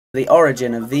the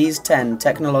origin of these 10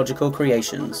 technological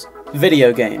creations.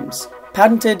 Video games.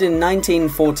 Patented in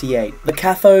 1948, the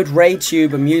cathode ray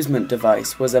tube amusement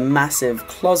device was a massive,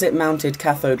 closet-mounted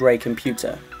cathode ray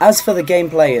computer. As for the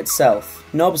gameplay itself,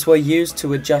 knobs were used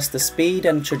to adjust the speed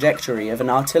and trajectory of an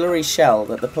artillery shell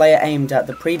that the player aimed at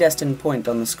the predestined point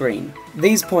on the screen.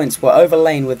 These points were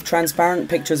overlain with transparent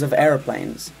pictures of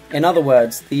aeroplanes. In other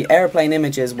words, the aeroplane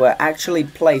images were actually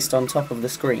placed on top of the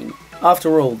screen.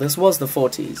 After all, this was the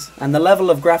 40s, and the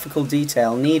level of graphical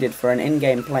detail needed for an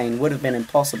in-game plane would have been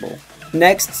impossible.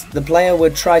 Next, the player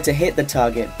would try to hit the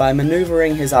target by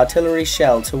maneuvering his artillery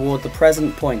shell toward the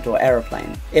present point or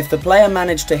aeroplane. If the player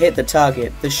managed to hit the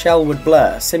target, the shell would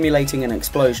blur, simulating an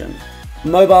explosion.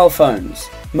 Mobile phones.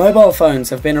 Mobile phones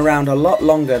have been around a lot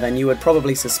longer than you would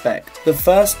probably suspect. The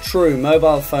first true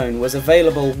mobile phone was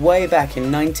available way back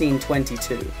in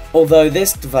 1922. Although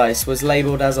this device was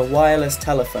labelled as a wireless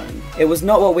telephone, it was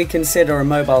not what we consider a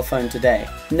mobile phone today.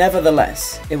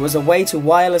 Nevertheless, it was a way to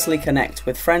wirelessly connect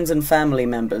with friends and family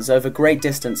members over great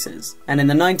distances, and in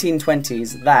the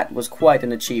 1920s that was quite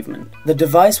an achievement. The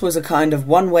device was a kind of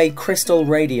one-way crystal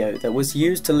radio that was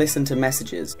used to listen to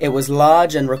messages. It was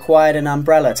large and required an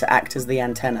umbrella to act as the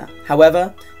antenna.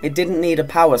 However, it didn't need a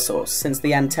power source since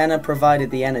the antenna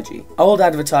provided the energy. Old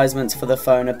advertisements for the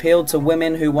phone appealed to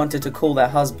women who wanted to call their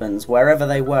husbands wherever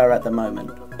they were at the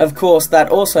moment. Of course, that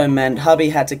also meant hubby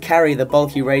had to carry the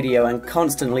bulky radio and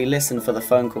constantly listen for the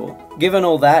phone call. Given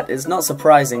all that, it's not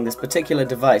surprising this particular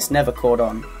device never caught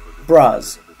on.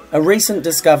 Bras. A recent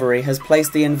discovery has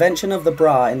placed the invention of the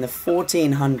bra in the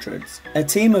 1400s. A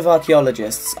team of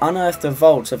archaeologists unearthed a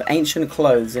vault of ancient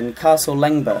clothes in Castle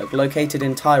Lengberg, located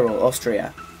in Tyrol,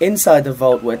 Austria. Inside the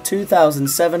vault were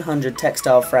 2,700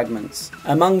 textile fragments.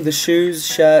 Among the shoes,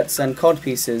 shirts, and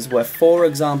codpieces were 4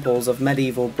 examples of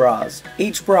medieval bras.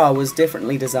 Each bra was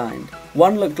differently designed.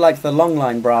 One looked like the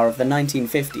longline bra of the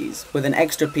 1950s, with an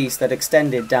extra piece that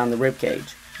extended down the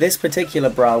ribcage. This particular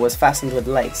bra was fastened with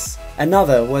lace.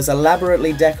 Another was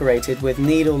elaborately decorated with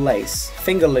needle lace,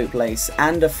 finger loop lace,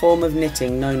 and a form of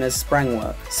knitting known as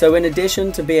sprangwork. So in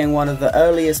addition to being one of the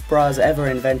earliest bras ever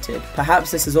invented,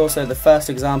 perhaps this is also the first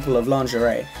example of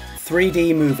lingerie.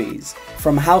 3D movies.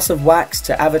 From House of Wax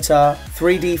to Avatar,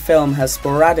 3D film has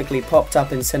sporadically popped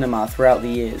up in cinema throughout the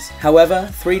years. However,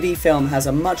 3D film has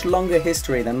a much longer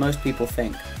history than most people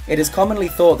think. It is commonly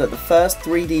thought that the first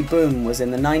 3D boom was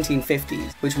in the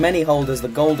 1950s, which many hold as the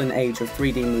golden age of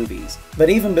 3D movies. But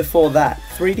even before that,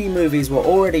 3D movies were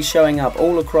already showing up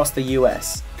all across the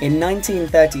US. In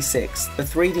 1936, the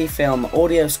 3D film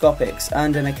Audioscopics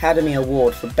earned an Academy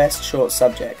Award for Best Short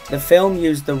Subject. The film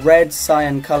used the red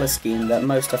cyan color scheme that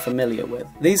most are familiar with.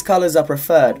 These colors are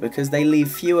preferred because they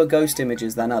leave fewer ghost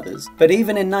images than others. But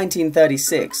even in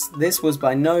 1936, this was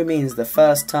by no means the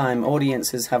first time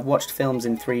audiences have watched films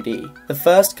in 3D. The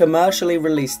first commercially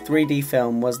released 3D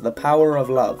film was The Power of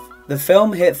Love. The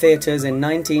film hit theaters in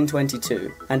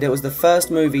 1922, and it was the first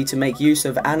movie to make use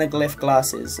of anaglyph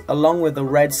glasses, along with the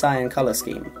red cyan color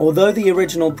scheme. Although the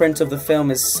original print of the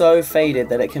film is so faded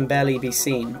that it can barely be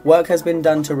seen, work has been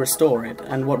done to restore it,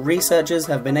 and what researchers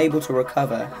have been able to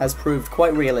recover has proved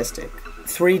quite realistic.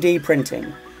 3D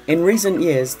printing. In recent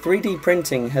years, 3D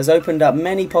printing has opened up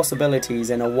many possibilities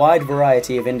in a wide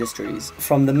variety of industries,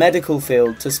 from the medical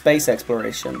field to space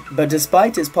exploration. But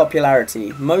despite its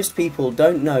popularity, most people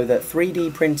don't know that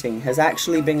 3D printing has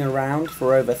actually been around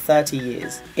for over 30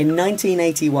 years. In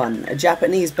 1981, a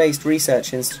Japanese-based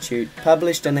research institute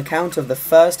published an account of the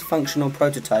first functional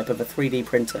prototype of a 3D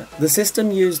printer. The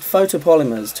system used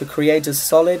photopolymers to create a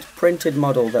solid, printed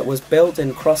model that was built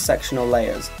in cross-sectional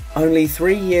layers. Only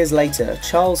 3 years later,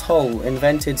 Charles Hall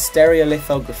invented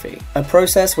stereolithography, a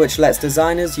process which lets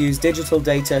designers use digital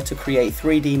data to create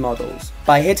 3D models.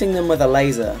 By hitting them with a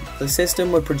laser, the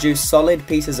system would produce solid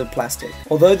pieces of plastic.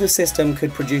 Although the system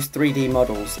could produce 3D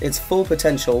models, its full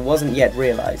potential wasn't yet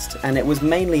realized, and it was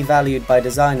mainly valued by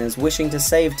designers wishing to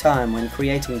save time when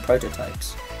creating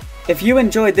prototypes. If you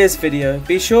enjoyed this video,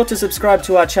 be sure to subscribe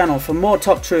to our channel for more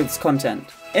Top Truths content.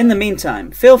 In the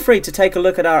meantime, feel free to take a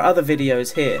look at our other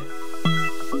videos here.